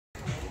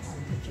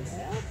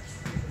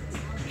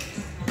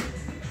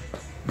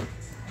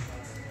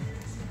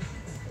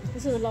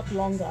This is a lot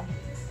longer.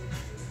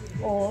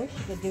 Or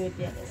she could do it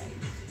the other way.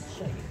 I'll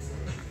show you.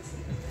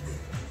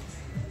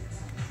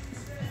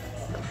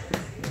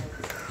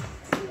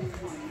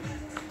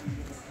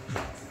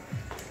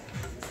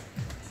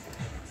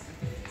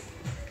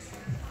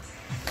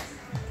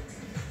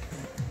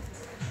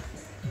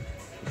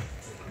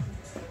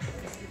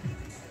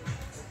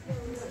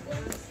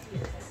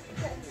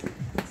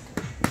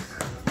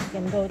 She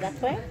can go that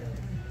way,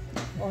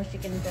 or she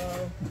can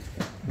go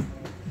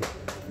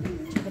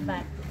to the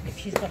back. If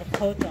she's got a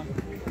coat on,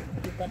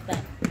 you've got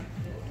that.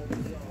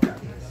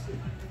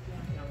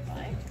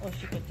 Right? Or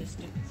she could just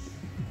do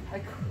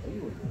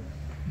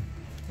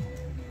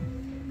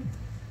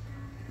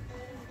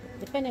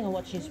depending on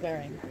what she's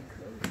wearing.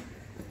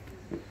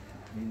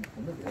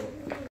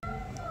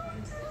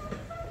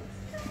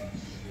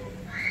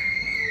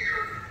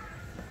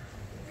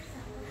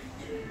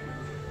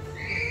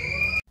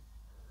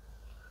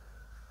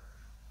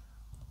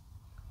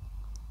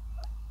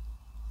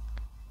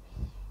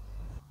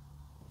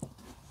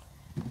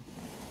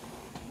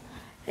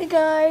 Hey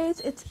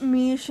guys, it's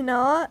me,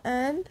 Chanel,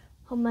 and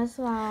Today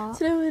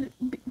today we're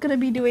gonna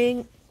be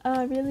doing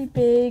a really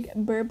big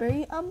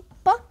Burberry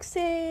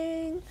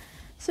unboxing.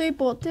 So we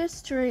bought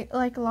this during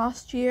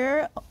last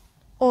year,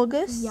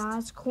 August. Yeah,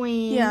 it's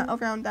queen. Yeah,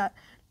 around that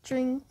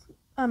during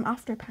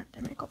after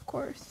pandemic, of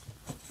course.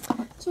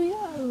 So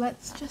yeah,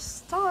 let's just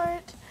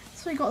start.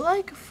 So we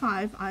got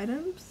 5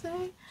 items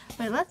today.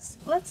 Wait, let's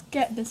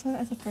get this one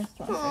as the first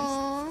one first.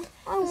 Aww,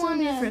 This will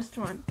be the first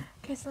one.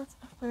 Okay, so let's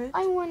first.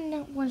 I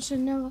want to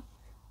know.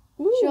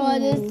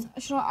 Ooh.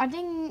 Sure, I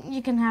think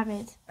you can have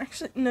it.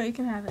 Actually, no, you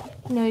can have it.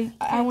 No,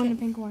 I want okay. the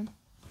pink one.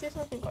 There's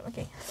no pink one.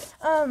 Okay.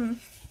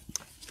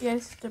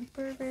 Yes, the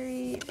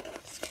Burberry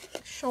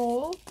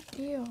shawl.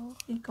 Ew.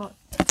 We got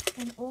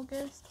in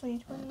August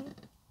 2020.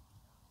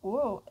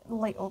 Whoa,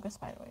 late August,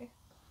 by the way.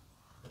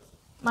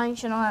 Mine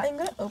should not. I'm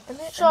gonna open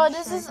it. Sure, and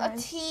this show is you a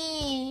guys.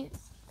 tea.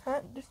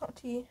 Huh? There's not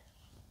tea.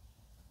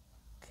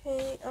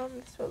 Okay,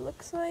 this is what it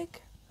looks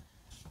like.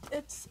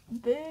 It's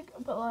big,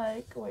 but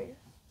wait.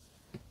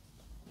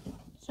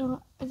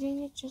 So I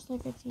think it's just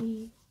like a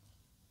tea.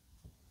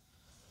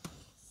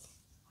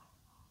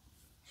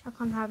 I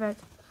can't have it.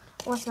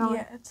 What's that?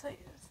 Yeah, it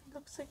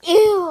looks like.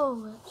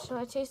 Ew. So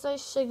it tastes like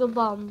sugar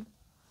bomb.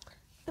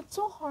 It's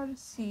so hard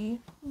to see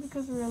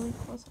because we're really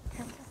close up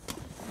camera.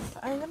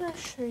 But I'm gonna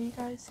show you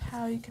guys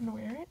how you can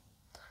wear it.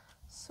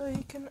 So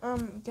you can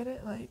get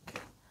it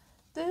like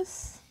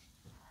this.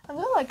 I'm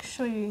gonna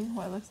show you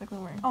what it looks like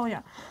when wearing. Oh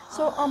yeah.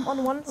 So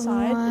on one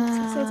side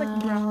it says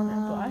brown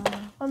and black.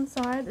 On the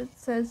side it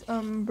says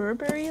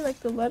Burberry,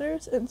 the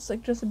letters. It's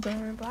just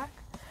brown and black.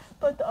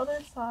 But the other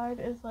side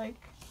is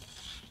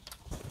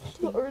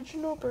the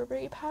original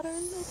Burberry pattern,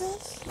 I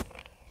guess.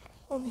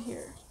 Over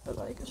here, but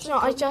it's So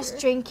I just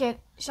drink it.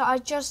 So I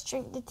just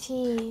drink the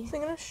tea. So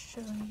I'm gonna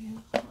show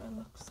you what it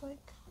looks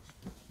like.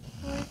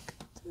 Like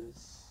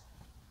this.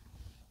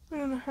 I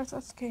don't know how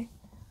that's okay.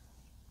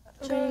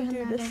 I'm So you gonna can do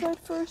have this it. side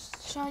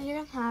first. So you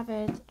can have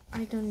it.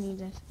 I don't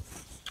need it.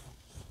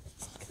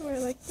 Can wear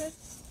it like this.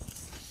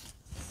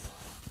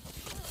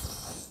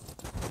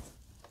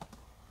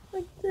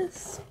 Like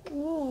this.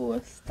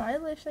 Ooh,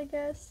 stylish, I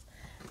guess.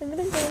 I'm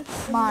gonna go.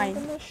 Mine.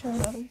 I'm gonna show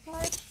the other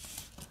side.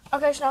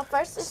 Okay, so now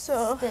first is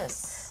So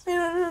this.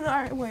 No.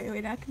 Alright,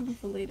 wait. That can be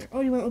for later. Oh,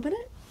 you want to open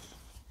it?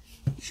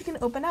 She can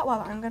open it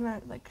while I'm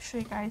gonna show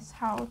you guys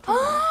how to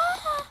wear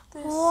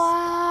this.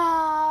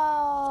 Wow!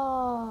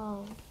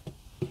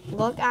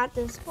 Look at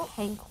this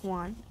pink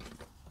one.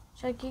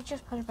 So you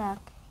just put it back.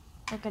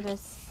 Look at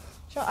this.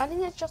 So I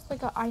think it's just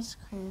like an ice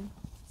cream.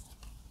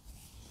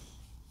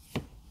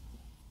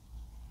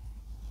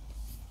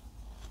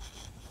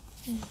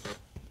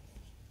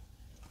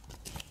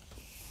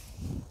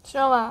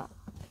 So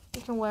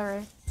you can wear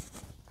it.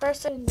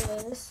 First in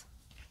this.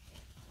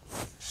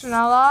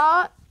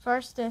 Chanel,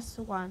 first this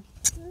one.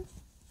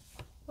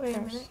 Wait a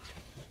First. minute.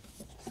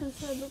 This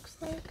is what it looks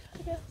like, I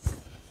guess.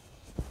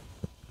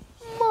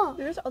 Mom.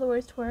 There's other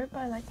ways to wear it, but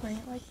I like wearing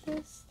it like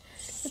this.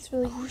 It's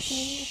really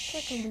easy. It's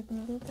like a loop in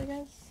a loop, I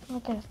guess.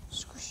 Okay.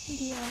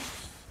 Yeah.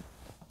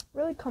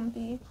 Really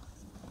comfy.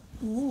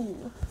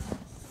 Ooh.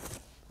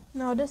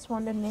 Now this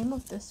one, the name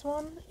of this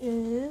one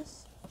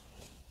is...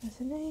 What's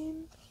the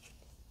name?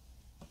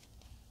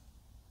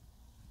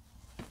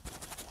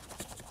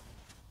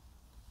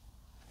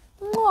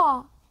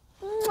 Mwah.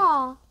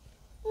 Mwah.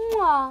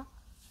 Mwah.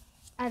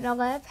 And I'll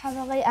live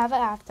happily ever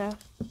after.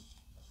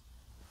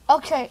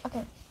 Okay.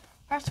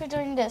 First we're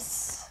doing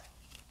this.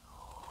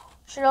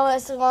 Show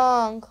it's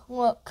long.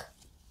 Look.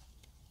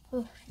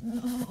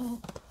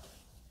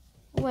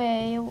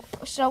 Wait,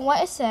 so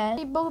what is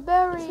it?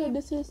 Blueberry. So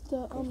this is the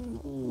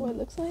what it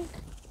looks like.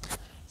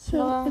 So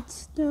Yeah.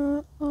 it's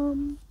the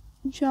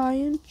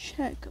giant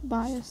check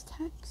bias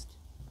text.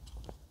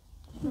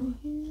 Right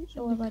here.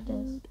 So and what the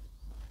about this? code.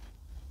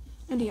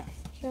 And yeah.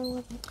 Show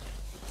what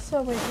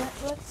So wait,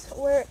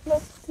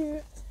 let's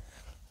do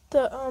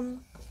the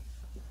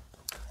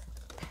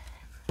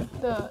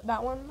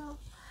that one though?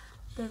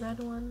 The red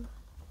one.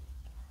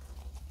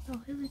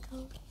 Oh, here we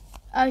go.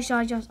 Oh, so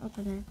I just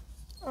opened it.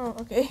 Oh,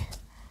 okay.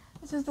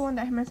 This is the one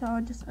that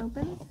Hamisa just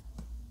opened.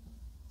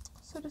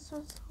 So this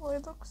is what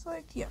it looks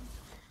like. Yeah.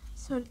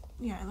 So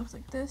yeah, it looks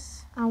like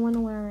this. I want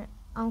to wear it.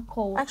 I'm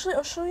cold. Actually,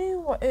 I'll show you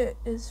what it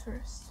is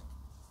first.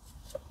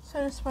 So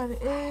this is what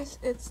it is.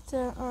 It's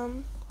the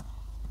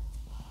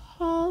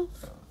half.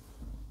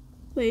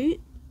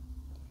 Wait.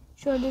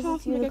 Sure, this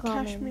Half is like a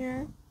unicorn.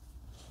 cashmere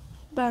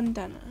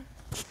bandana.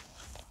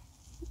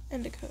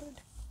 And the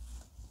code.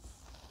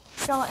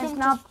 So it's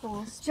not.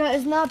 So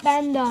it's not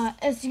Banda.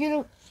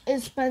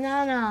 It's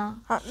banana.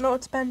 No,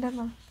 it's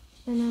bandana.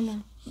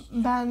 Banana.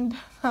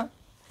 Bandana.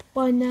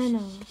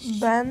 Banana.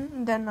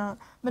 Bandana.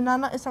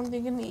 Banana is something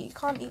you can eat. You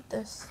can't eat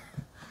this.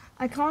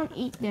 I can't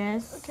eat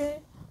this. Okay.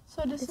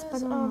 So this It's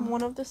is banana.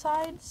 one of the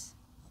sides.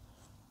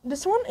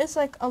 This one is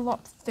like a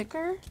lot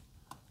thicker.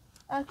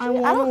 Actually,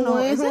 I don't know.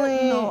 Is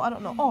it? No, I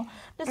don't know. Oh,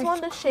 this It's one,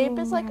 the shape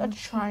is like a cool.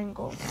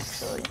 triangle,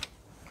 actually.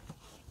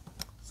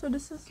 So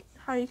this is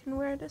how you can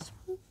wear this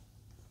one.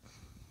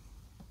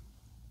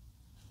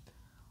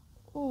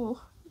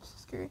 Oh, this is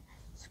scary.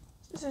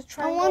 This is I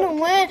triangle. want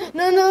to wear it.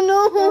 No.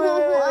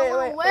 I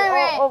want to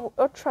wear it.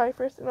 I'll try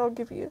first and I'll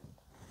give you.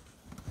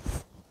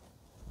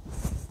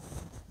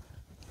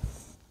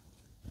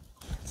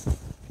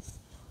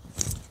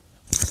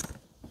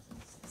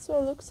 So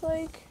it looks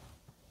like,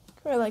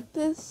 wear like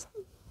this.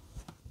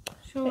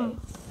 Sure. Okay.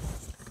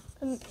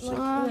 And like,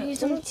 Wow, yeah, here's it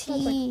some looks like-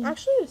 tea.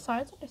 actually, the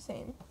sides are the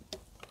same.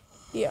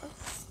 Yeah.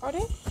 Are they?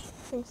 I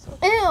think so.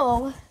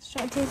 Ew.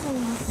 Should I taste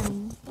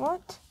nothing?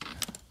 What?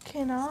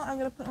 Okay, now I'm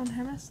gonna put on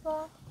Hermes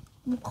now.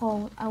 I'm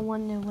cold. I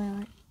want to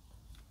wear it.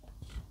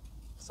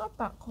 It's not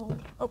that cold.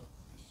 Oh.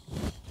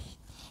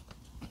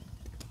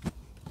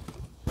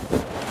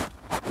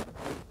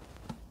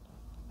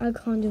 I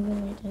can't do it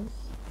like this.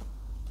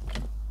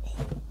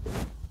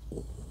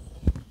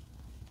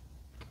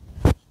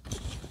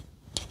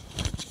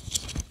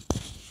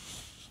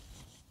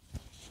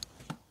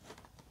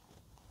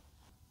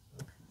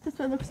 This is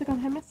what it looks like on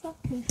Hermes now.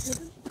 Can you show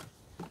them?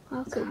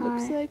 Okay. So it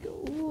looks like.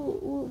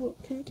 Ooh.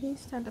 Can you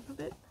stand up a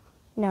bit?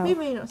 No.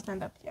 Maybe not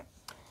stand up. Yeah.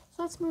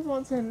 So let's move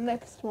on to the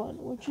next one,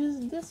 which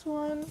is this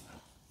one.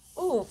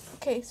 Oh,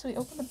 okay. So we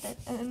open the bit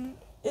and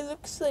it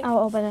looks like. I'll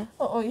open it.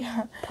 Oh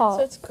yeah. Paul.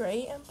 So it's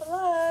grey and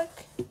black.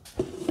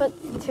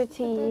 But to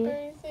tea.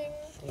 Burberry thing.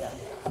 Yeah.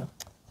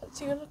 Let's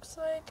see what it looks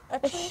like.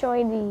 It's Actually,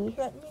 shiny.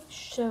 let me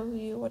show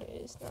you what it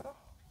is now.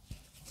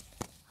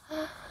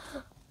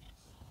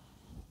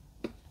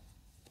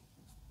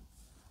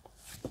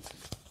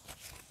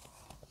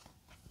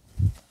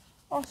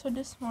 Also,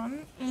 this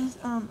one is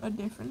a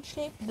different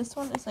shape. This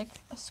one is like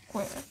a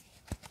square.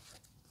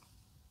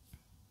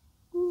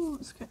 Ooh,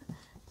 square.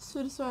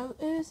 So this one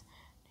is.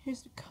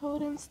 Here's the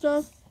code and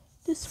stuff.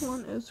 This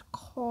one is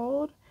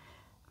called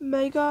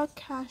Mega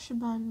Cash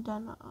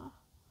Bandana.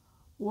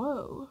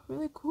 Whoa,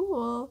 really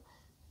cool.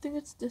 I think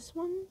it's this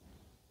one.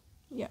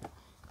 Yeah,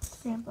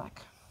 it's gray and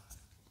black.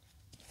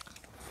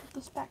 Put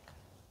this back.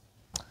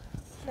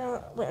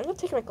 Now, wait, I'm gonna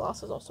take my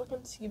glasses off so I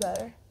can see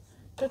better.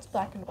 So it's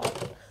black and black.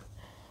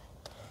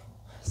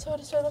 So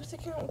this way looks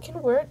like you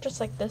can wear it just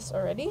like this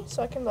already.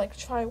 So I can like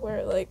try wear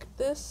it like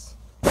this.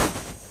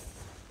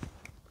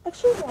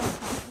 Actually, no,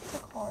 it's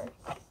like hard.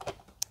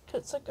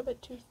 It's like a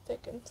bit too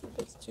thick and it's a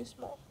bit too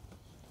small.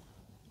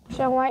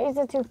 So why is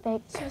it too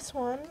thick? So this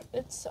one,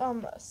 it's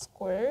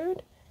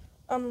squared,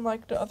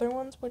 unlike the other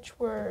ones which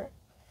were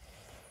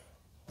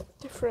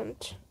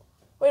different.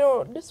 Wait,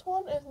 no, this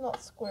one is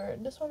not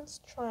squared. This one's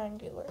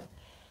triangular.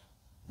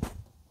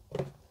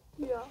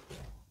 Yeah.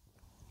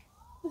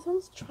 This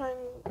one's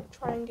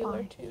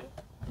triangular too.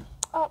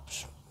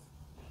 Ouch.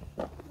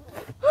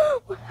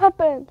 What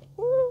happened?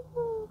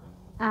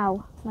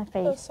 Ow, my Oh,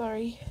 face.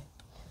 sorry.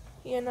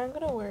 Yeah, and I'm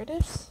gonna wear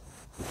this.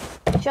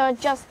 So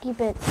just keep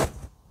it.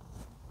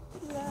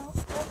 Now,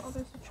 oh,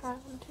 there's a try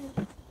one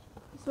too.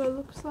 So it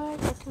looks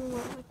like I can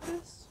wear it like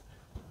this.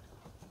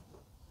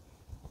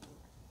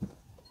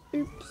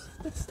 Oops,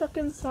 it's stuck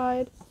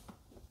inside.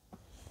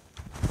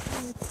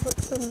 Put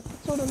some,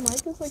 so the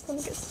mic is like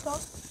gonna get stuck.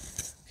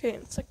 Okay,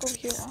 it's like over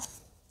here now.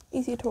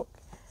 Easy to talk.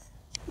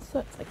 So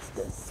it's like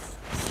this.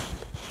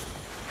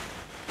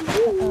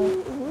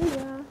 Ooh,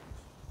 yeah.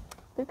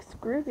 Looks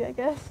groovy, I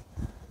guess.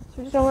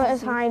 So just So it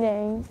is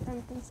hiding.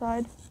 and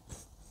inside.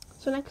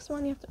 So next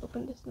one, you have to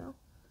open this now.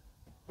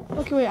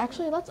 Okay, wait.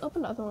 Actually, let's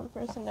open the other one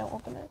first, and then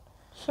open it.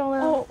 So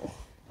Oh,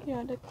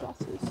 yeah, the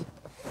glasses.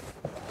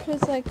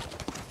 Cause like,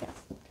 yeah.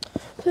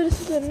 So this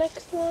is the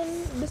next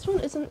one. This one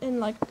isn't in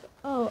like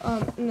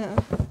in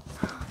a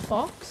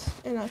box,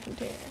 in a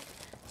container.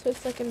 So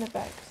it's like in the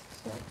bags.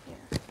 So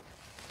yeah.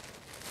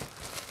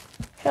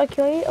 So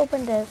can we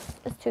open this?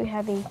 It's too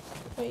heavy.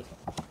 Wait.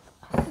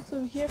 It's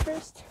over here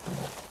first.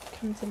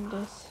 Comes in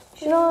this.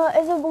 No,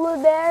 it's a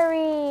blueberry.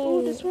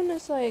 Oh, this one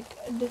is like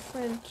a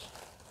different.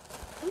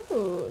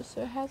 Ooh,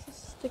 so it has a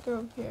sticker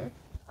over here.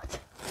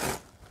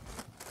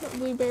 Not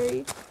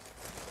blueberry.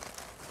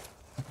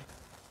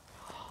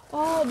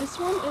 Oh, this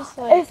one is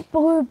like. It's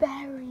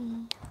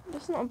blueberry.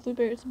 This is not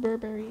blueberry, it's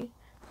Burberry.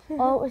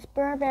 Oh, it's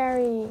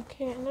Burberry.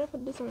 Okay, I'm gonna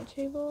put this on the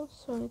table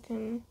so I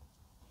can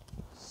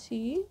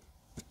see.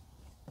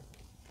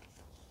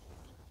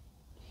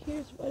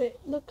 Here's what it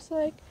looks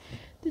like.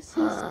 This is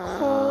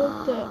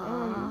called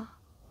the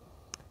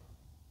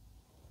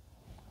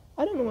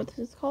I don't know what this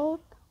is called,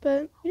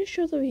 but it just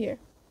shows over here.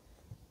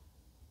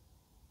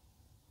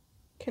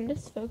 Can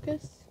this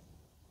focus?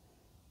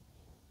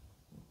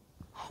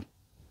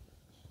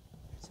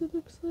 So it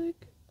looks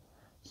like.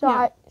 So Yeah,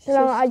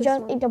 I this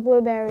just one. ate the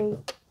blueberry.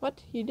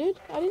 What? You did?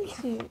 I didn't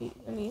see you eat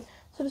any.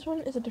 So this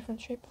one is a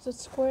different shape. It's a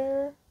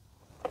square.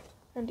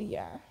 And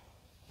yeah.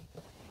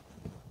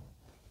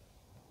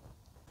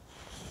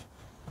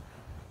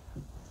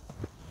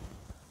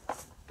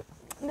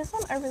 This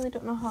one I really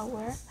don't know how to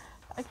wear.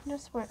 I can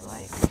just wear it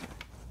like.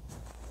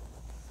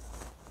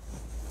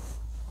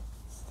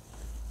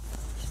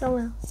 So,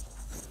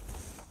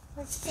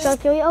 Like so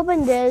can we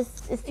open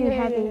this? It's too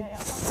heavy. Yeah.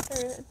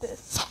 After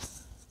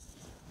this.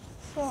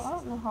 So I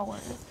don't know how to wear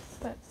it,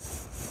 but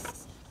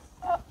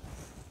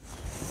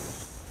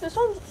this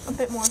one's a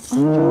bit more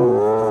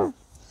special.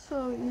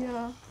 So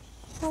yeah.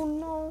 Oh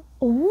no.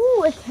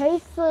 Ooh, it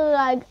tastes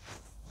like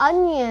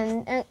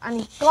onion and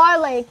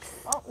garlics.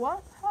 Oh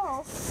what?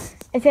 How?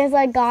 It tastes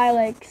like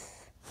garlics.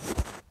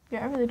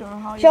 Yeah, I really don't know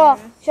how you So,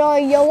 do this. so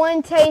your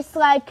one tastes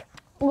like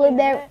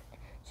blueberry.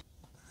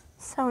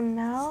 So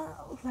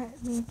now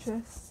let me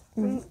just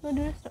I'm gonna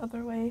do this the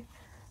other way,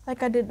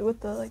 like I did with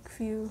the like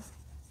few.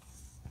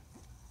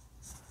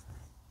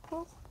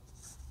 Oh.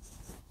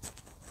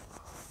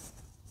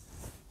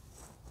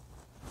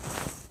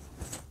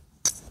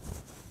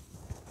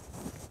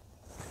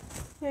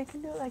 Yeah, you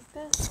can do it like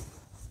this.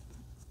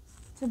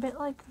 It's a bit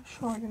like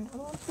shortened.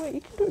 Oh, wait,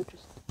 you can do it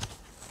just.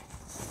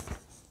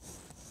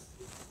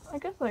 I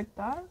guess like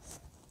that.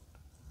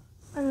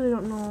 I really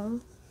don't know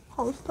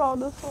how to style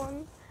this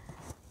one.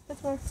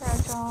 It's more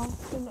fragile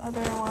than the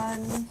other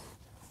ones.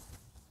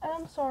 And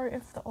I'm sorry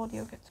if the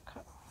audio gets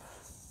cut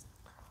off.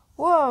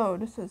 Whoa,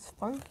 this is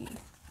funky.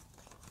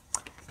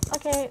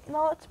 Okay,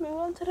 now let's move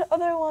on to the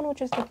other one,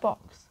 which is the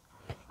box.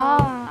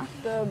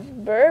 The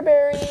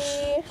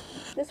Burberry.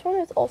 This one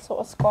is also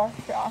a scarf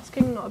if you're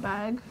asking, not a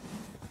bag.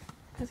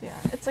 Because yeah,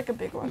 it's like a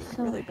big one,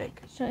 really big.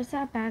 So is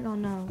that a bag or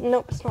no?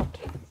 Nope, it's not.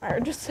 I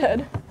just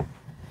said.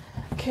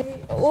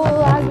 Okay.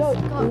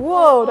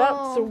 Whoa,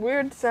 that's a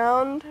weird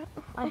sound.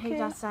 I hate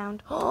that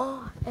sound.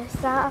 Is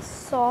that a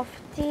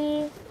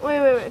softie? Wait,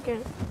 okay.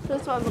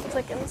 This one looks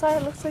like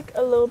inside. It looks like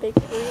a little big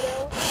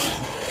burrito.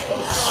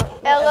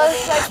 It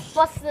looks like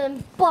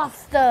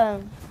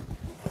Boston.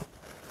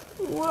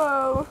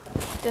 Whoa.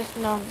 Just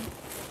no.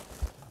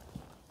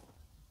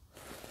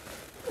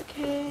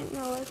 Okay,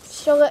 now let's.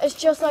 So it's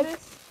just like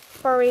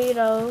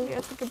burrito. Yeah,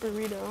 it's like a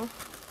burrito.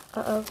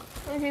 Uh-oh.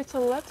 Okay,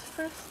 so let's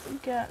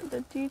first get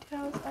the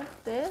details of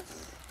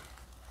this.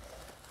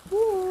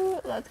 Ooh,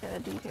 let's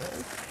get the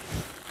details.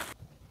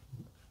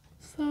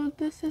 So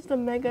this is the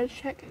mega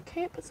check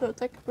cape. So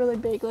it's like really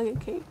big, like a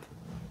cape.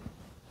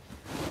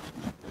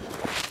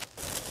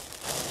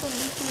 So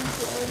this is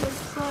what it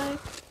looks like.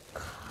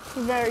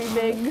 Very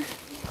big.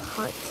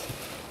 Cut.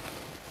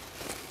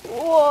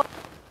 Whoa.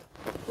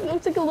 It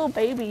looks like a little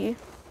baby.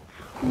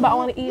 But I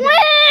want to eat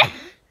it.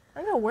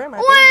 I'm gonna wear my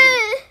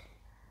baby.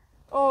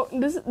 Oh,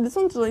 this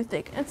one's really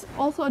thick. It's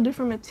also a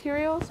different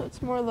material, so it's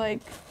more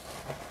like,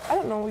 I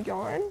don't know,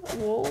 yarn,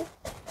 wool.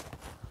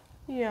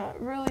 Yeah,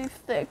 really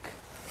thick.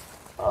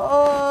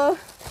 Oh,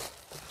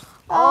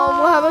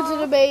 what happened to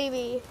the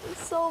baby?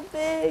 It's so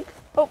big.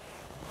 Oh.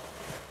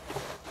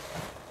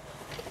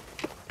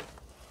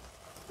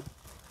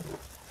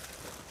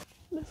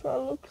 This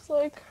one looks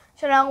like.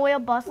 So now we'll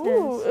bust Ooh,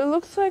 this. it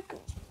looks like.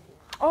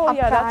 Oh A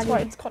yeah, that's why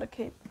body. it's called a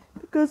cape.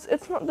 Because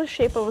it's not the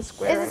shape of a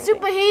square. or It's a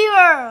anything.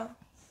 superhero.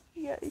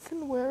 Yeah, you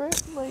can wear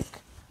it like.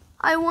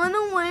 I want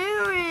to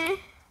wear it.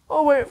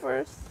 Oh, wear it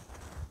first.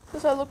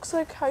 Because that looks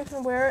like how you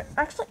can wear it.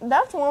 Actually,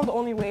 that's one of the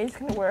only ways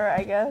you can wear it,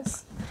 I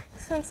guess.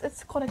 Since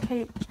it's called a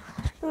cape.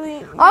 Really.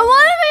 I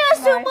want to be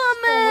a nice Superman.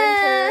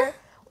 for winter.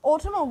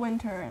 Autumn or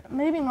winter.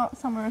 Maybe not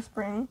summer or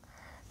spring.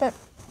 But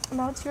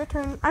now it's your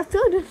turn. I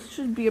feel like this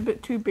should be a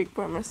bit too big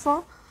for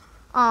Marissa.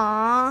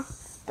 Aww.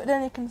 But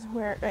then you can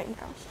wear it right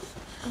now.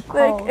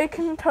 Cold. Like, it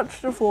can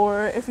touch the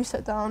floor if you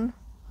sit down,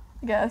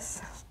 I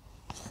guess.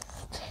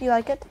 You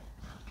like it?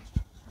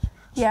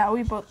 Yeah,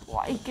 we both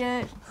like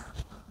it.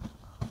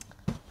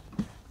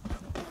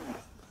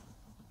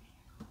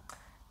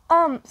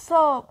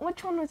 So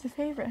which one was your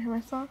favorite,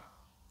 Marissa?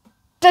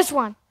 This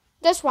one.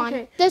 This one.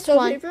 Okay, This so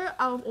one. favorite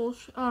out of all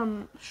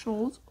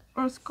shawls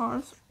or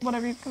scarves,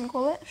 whatever you can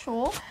call it,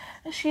 shawl.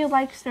 She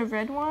likes the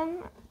red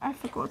one. I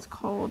forgot what it's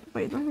called.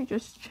 Wait, let me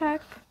just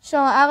check. So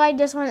I like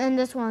this one and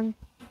this one.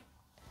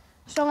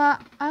 So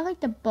I like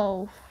the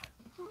both.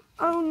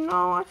 Oh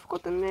no, I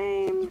forgot the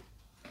name.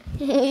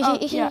 Oh,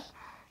 yeah.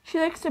 She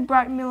likes the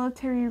bright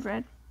military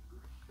red.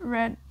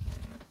 Red.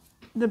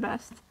 The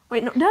best.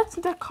 Wait, no, that's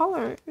the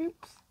color.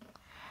 Oops.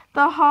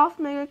 The half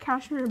mega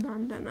cashmere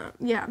bandana.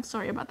 Yeah, I'm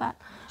sorry about that.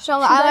 So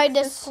She I like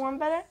likes this. one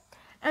better.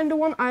 And the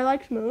one I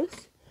liked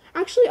most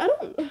Actually, I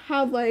don't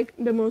have like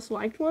the most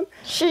liked one.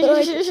 But,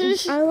 like,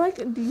 I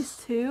like these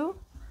two.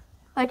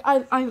 Like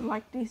I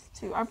like these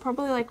two. I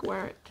probably like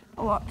wear it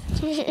a lot.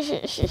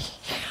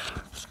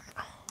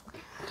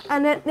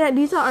 And then yeah,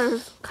 these are our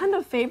kind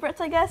of favorites,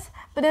 I guess.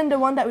 But then the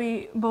one that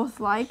we both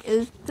like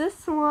is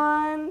this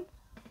one.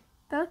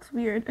 That looks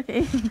weird.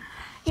 Okay.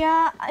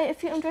 Yeah.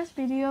 If you enjoyed this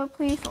video,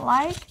 please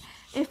like.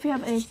 If you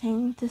have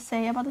anything to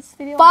say about this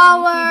video,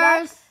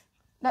 Followers.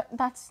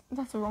 That's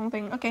the wrong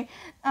thing. Okay.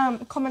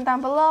 Comment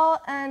down below,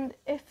 and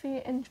if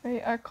you enjoy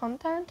our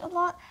content a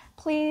lot,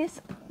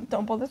 please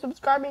don't bother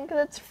subscribing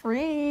because it's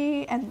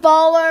free. And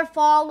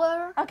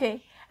Follower.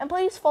 okay, and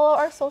please follow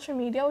our social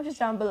media, which is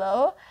down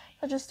below,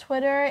 such as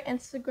Twitter,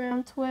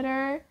 Instagram,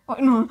 Twitter,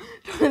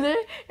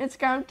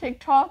 Instagram,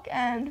 TikTok,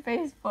 and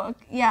Facebook.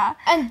 Yeah.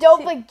 And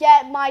don't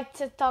forget my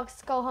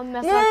TikToks. Go home,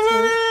 mess up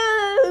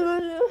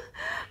too.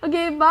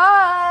 Okay,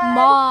 bye.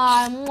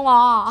 Mwah.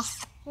 Mwah.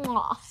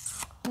 Mwah.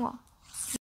 Mwah.